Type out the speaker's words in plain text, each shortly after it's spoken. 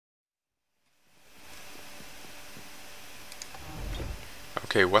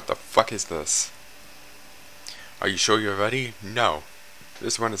Okay, what the fuck is this? Are you sure you're ready? No.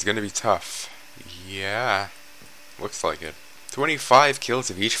 This one is gonna be tough. Yeah. Looks like it. 25 kills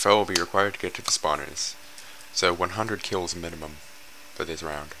of each foe will be required to get to the spawners. So 100 kills minimum for this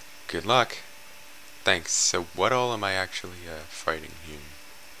round. Good luck. Thanks. So what all am I actually fighting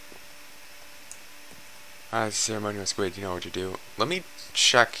here? Ceremonial squid, you know what to do. Let me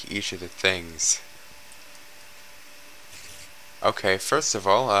check each of the things. Okay, first of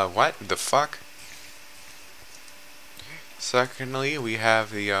all, what the fuck? Secondly, we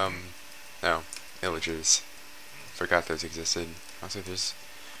have the, no, villagers. Forgot those existed. Also, there's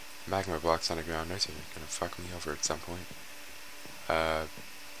magma blocks on the ground. Those are gonna fuck me over at some point. I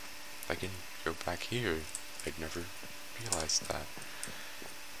can go back here. I'd never realized that.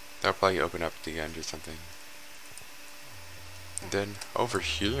 That'll probably open up at the end or something. And then, over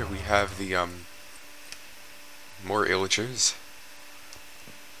here, we have the, more illagers.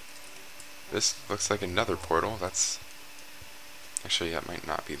 This looks like another portal. That's... Actually, that might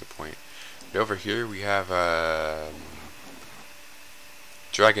not be the point. But over here, we have,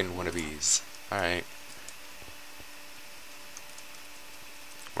 dragon wannabes. Alright.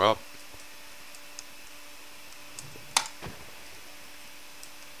 Well.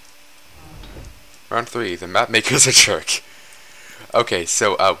 Round 3, the map maker's a jerk. Okay,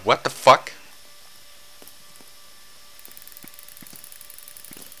 so, what the fuck?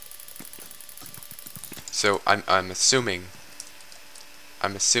 So, I'm assuming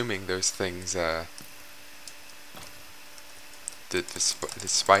those things, the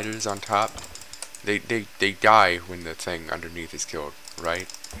spiders on top, they die when the thing underneath is killed, right?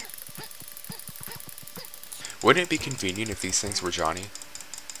 Wouldn't it be convenient if these things were Johnny?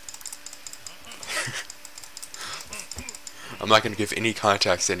 I'm not going to give any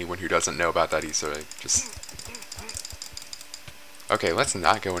context to anyone who doesn't know about that Easter egg. Just... Okay, let's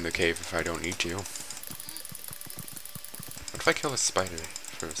not go in the cave if I don't need to. What if I kill a spider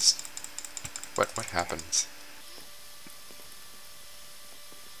first? What happens?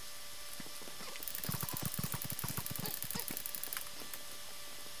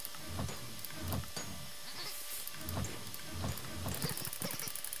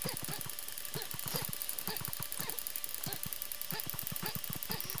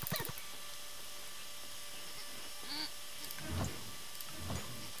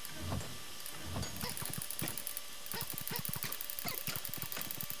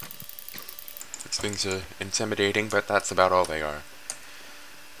 Things are intimidating, but that's about all they are.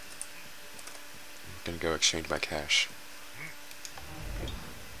 I'm gonna go exchange my cash.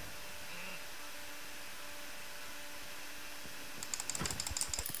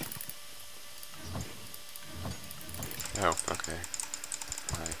 Oh, okay.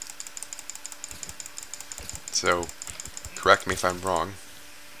 Hi. So, correct me if I'm wrong.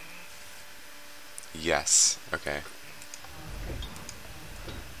 Yes. Okay.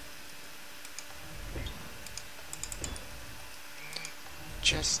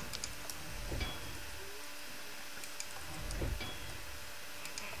 Just...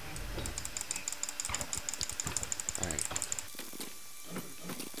 Alright.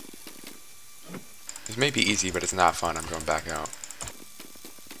 This may be easy, but it's not fun. I'm going back out.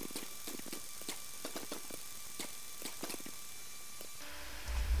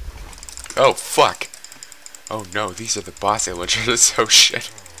 Oh, fuck! Oh no, these are the boss illagers. Oh shit.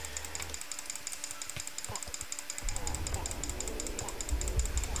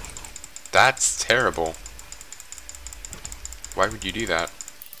 That's terrible. Why would you do that?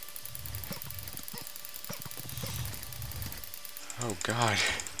 Oh god.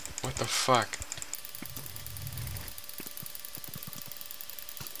 What the fuck?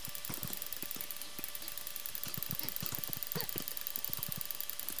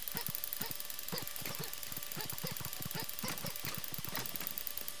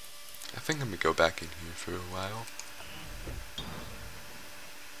 I think I'm gonna go back in here for a while.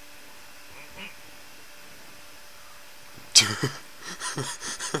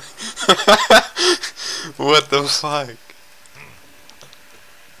 What the fuck?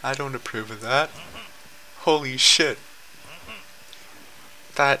 I don't approve of that. Holy shit.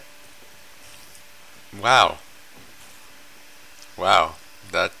 That... Wow. Wow.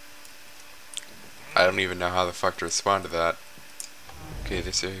 That... I don't even know how the fuck to respond to that. Okay,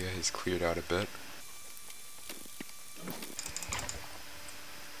 this area has cleared out a bit.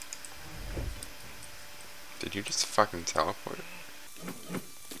 Did you just fucking teleport?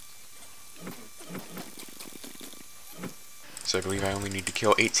 So I believe I only need to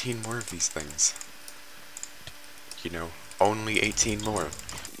kill 18 more of these things. You know, only 18 more.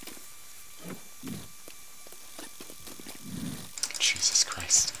 Jesus Christ.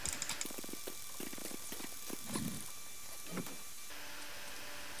 fast.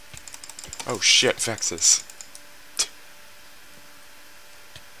 Oh shit, Vexes.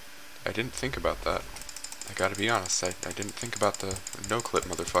 I didn't think about that. I gotta be honest, I didn't think about the no-clip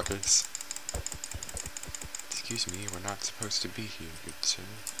motherfuckers. Excuse me, we're not supposed to be here, good sir.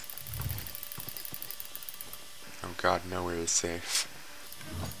 Oh god, nowhere is safe.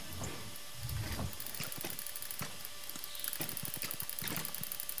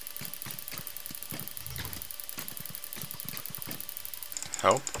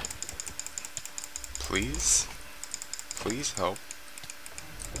 Help? Please? Please help.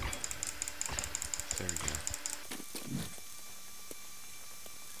 There we go.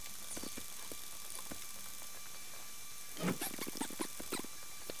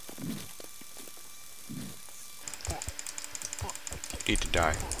 Need to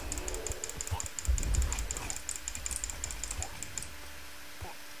die.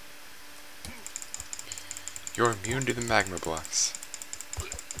 You're immune to the magma blocks.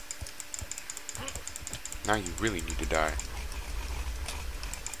 Now you really need to die.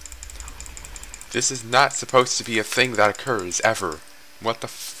 This is not supposed to be a thing that occurs, ever. What the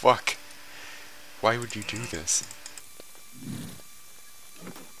fuck? Why would you do this?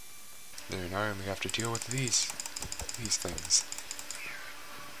 There, now I only have to deal with these things.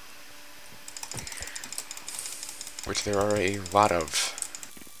 Which there are a lot of.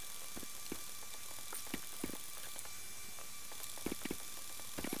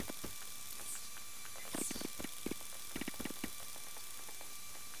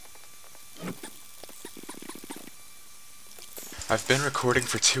 I've been recording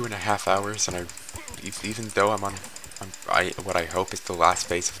for 2.5 hours, and even though I'm on what I hope is the last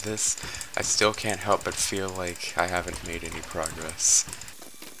phase of this, I still can't help but feel like I haven't made any progress.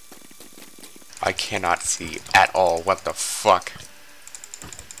 I cannot see at all. What the fuck?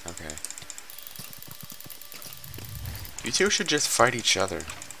 Okay. You two should just fight each other.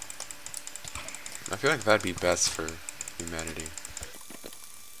 I feel like that'd be best for humanity.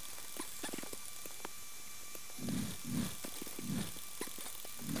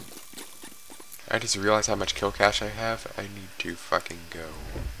 I just realized how much kill cache I have. I need to fucking go.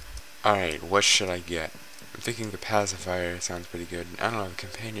 Alright, what should I get? I'm thinking the pacifier sounds pretty good. I don't know, the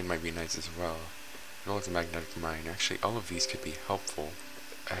companion might be nice as well. As well as the magnetic mine. Actually, all of these could be helpful.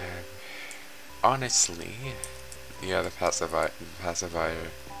 Honestly, yeah, the pacifier.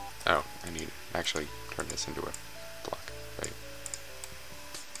 Oh, I need to actually turn this into a block, right?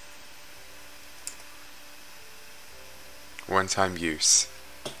 One-time use.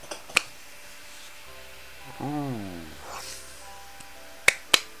 Ooh.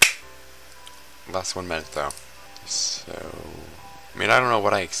 Last 1 minute though. So, I mean, I don't know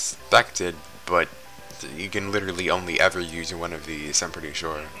what I expected, but you can literally only ever use one of these, I'm pretty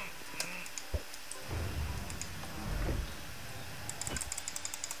sure.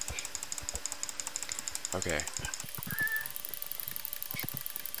 Okay.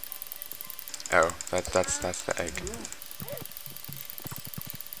 Oh, that's the egg.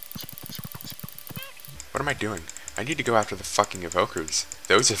 What am I doing? I need to go after the fucking evokers.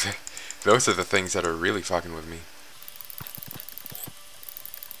 Those are the things that are really fucking with me.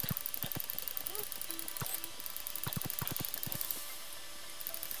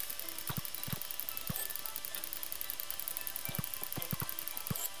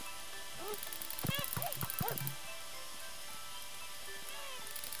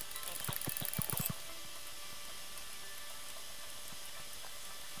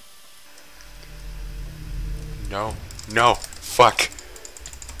 No. No. Fuck.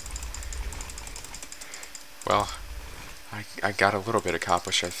 Well, I got a little bit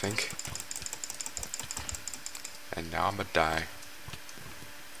accomplished, I think. And now I'm gonna die.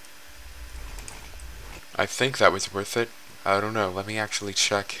 I think that was worth it. I don't know. Let me actually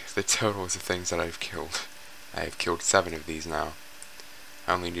check the totals of things that I've killed. I have killed 7 of these now.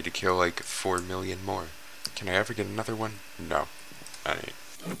 I only need to kill like 4 million more. Can I ever get another one? No. Alright.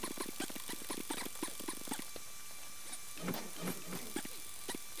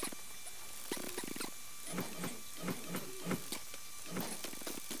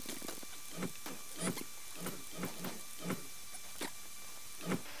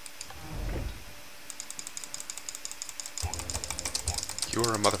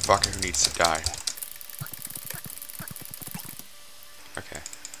 You're a motherfucker who needs to die. Okay.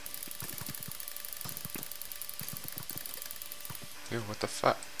 Ew, what the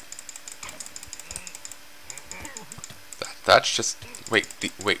fuck? That's just... Wait,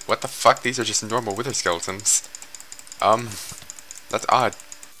 wait, what the fuck? These are just normal wither skeletons. That's odd.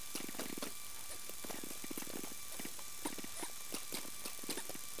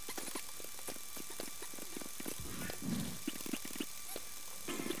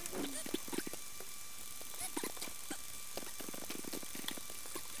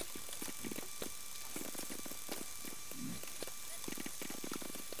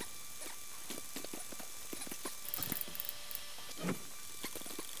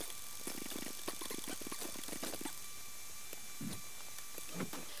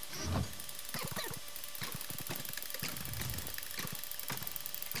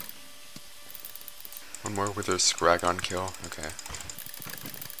 One more with her Scragon kill. Okay.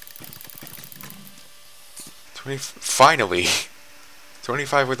 Finally!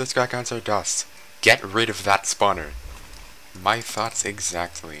 25 with the Scragons are dust. Get rid of that spawner. My thoughts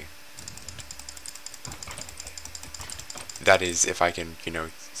exactly. That is, if I can, you know,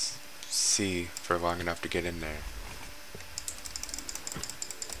 see for long enough to get in there.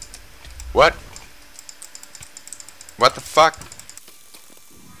 What? What the fuck?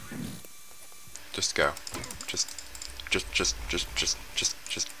 Just go. Just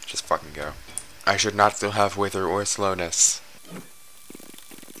fucking go. I should not still have wither or slowness.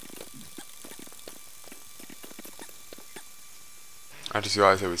 I just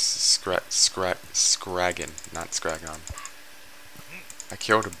realized it was Scragon, not Scragon. I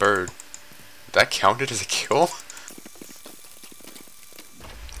killed a bird. That counted as a kill?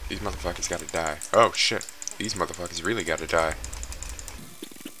 These motherfuckers gotta die. Oh shit. These motherfuckers really gotta die.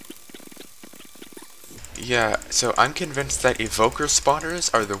 Yeah, so I'm convinced that evoker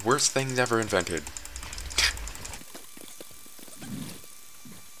spawners are the worst things ever invented.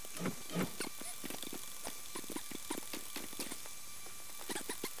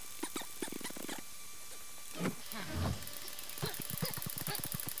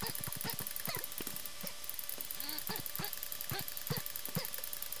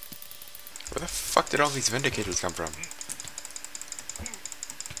 Where the fuck did all these Vindicators come from?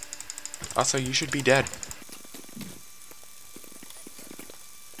 Also, you should be dead.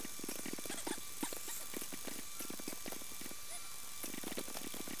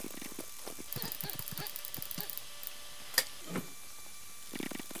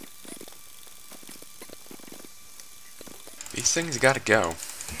 These things gotta go.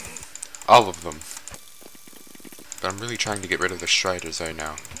 All of them. But I'm really trying to get rid of the Striders right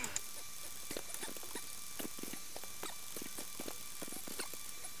now.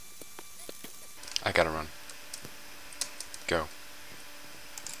 I gotta run. Go.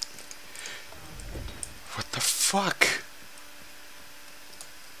 What the fuck?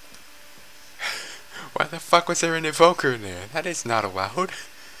 Why the fuck was there an evoker in there? That is not allowed.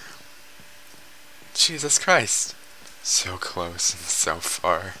 Jesus Christ. So close and so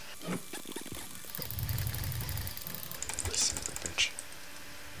far. Son of a bitch.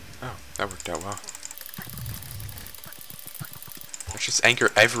 Oh, that worked out well. Let's just anchor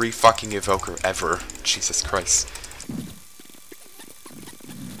every fucking evoker ever. Jesus Christ.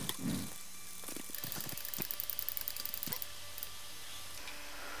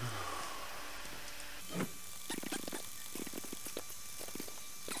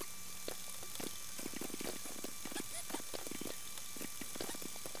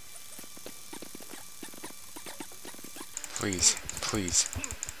 Please, please,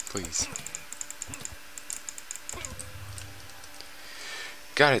 please.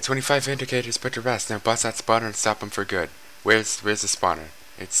 Got it, 25 indicators put to rest. Now bust that spawner and stop him for good. Where's the spawner?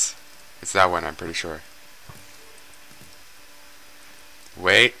 It's that one, I'm pretty sure.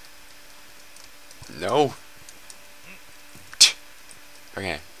 Wait. No.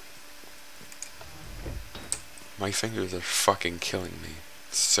 Okay. My fingers are fucking killing me.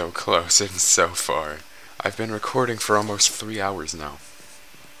 So close and so far. I've been recording for almost 3 hours now.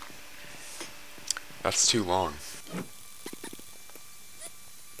 That's too long.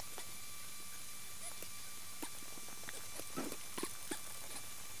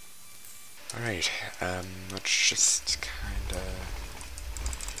 Alright, let's just kinda...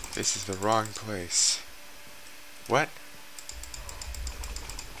 This is the wrong place. What?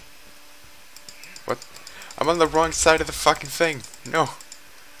 What? I'm on the wrong side of the fucking thing! No!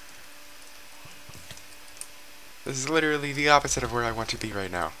 This is literally the opposite of where I want to be right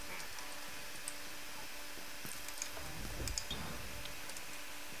now.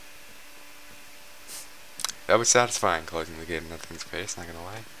 That was satisfying, closing the gate in nothing's face, not gonna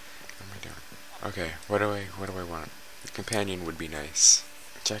lie. What am I doing? Okay, what do I want? The companion would be nice.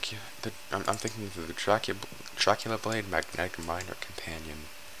 I'm thinking of the Dracula Blade, Magnetic Mine, or Companion.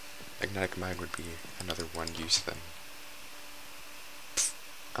 Magnetic Mine would be another one-use thing.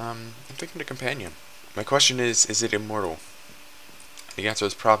 I'm thinking the Companion. My question is it immortal? The answer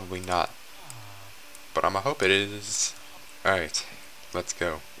is probably not. But I'ma hope it is. Alright, let's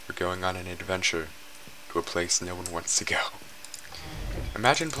go. We're going on an adventure to a place no one wants to go.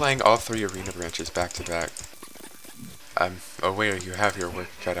 Imagine playing all 3 arena branches back to back. I'm aware you have your work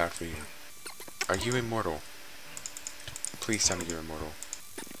cut out for you. Are you immortal? Please tell me you're immortal.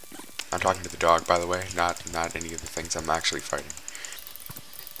 I'm talking to the dog, by the way, not any of the things I'm actually fighting.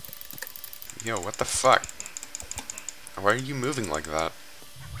 Yo, what the fuck? Why are you moving like that?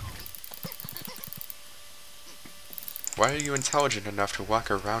 Why are you intelligent enough to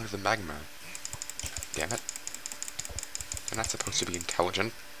walk around the magma? Damn it. You're not supposed to be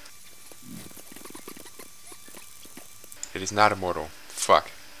intelligent. It is not immortal.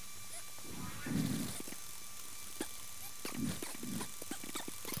 Fuck.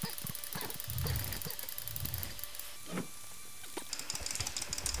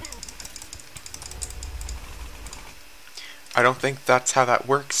 I don't think that's how that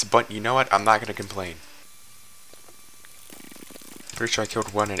works, but you know what? I'm not gonna complain. Pretty sure I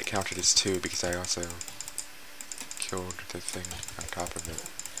killed one and it counted as two because I also killed the thing on top of it.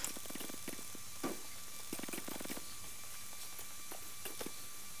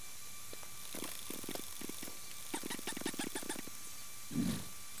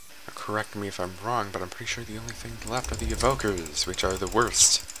 Correct me if I'm wrong, but I'm pretty sure the only thing left are the evokers, which are the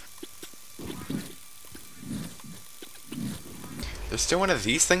worst. There's still one of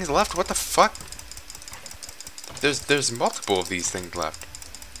these things left? What the fuck? There's multiple of these things left.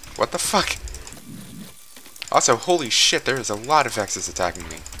 What the fuck? Also, holy shit, there is a lot of X's attacking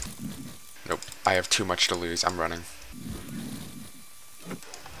me. Nope, I have too much to lose. I'm running.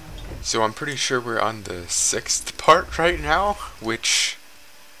 So I'm pretty sure we're on the 6th part right now, which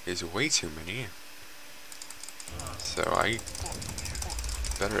is way too many. So I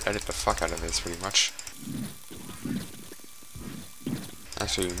better edit the fuck out of this pretty much.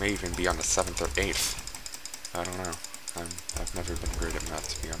 Actually, we may even be on the 7th or 8th. I don't know. I've never been great at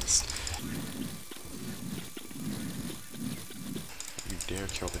math, to be honest. You dare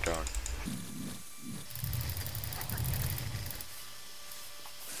kill the dog.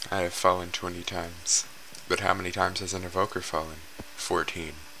 I have fallen 20 times. But how many times has an evoker fallen?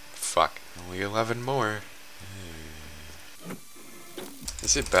 14. Fuck. Only 11 more.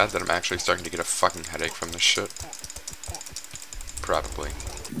 Is it bad that I'm actually starting to get a fucking headache from this shit? Probably.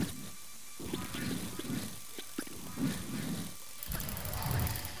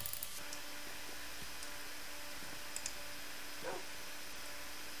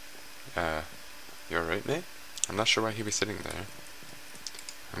 You alright, mate? I'm not sure why he was sitting there.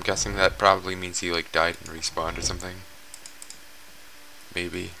 I'm guessing that probably means he, like, died and respawned or something.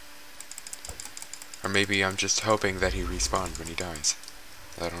 Maybe. Or maybe I'm just hoping that he respawned when he dies.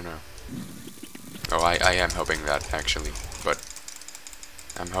 I don't know. Oh, I am hoping that, actually. But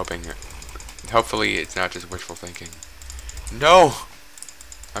I'm hoping... hopefully it's not just wishful thinking. No!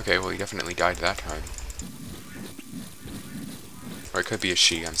 Okay, well, he definitely died that time. Or it could be a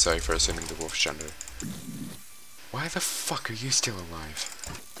she, I'm sorry for assuming the wolf's gender. Why the fuck are you still alive?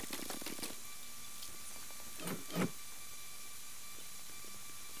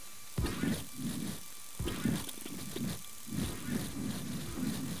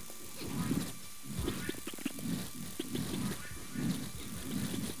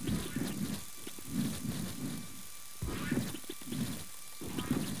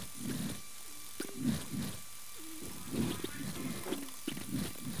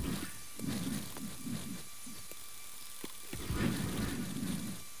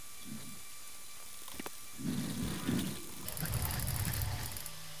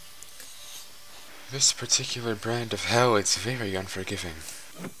 This particular brand of hell is very unforgiving.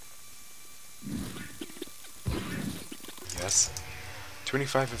 Yes.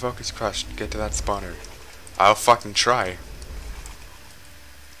 25 evokers crushed. Get to that spawner. I'll fucking try.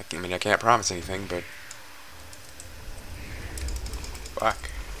 I mean, I can't promise anything, but... fuck.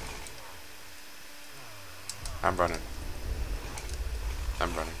 I'm running.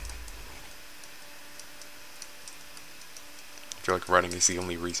 I'm running. I feel like running is the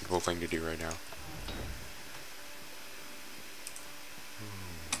only reasonable thing to do right now.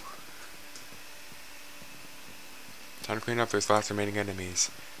 Time to clean up those last remaining enemies.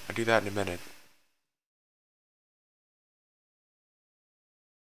 I'll do that in a minute.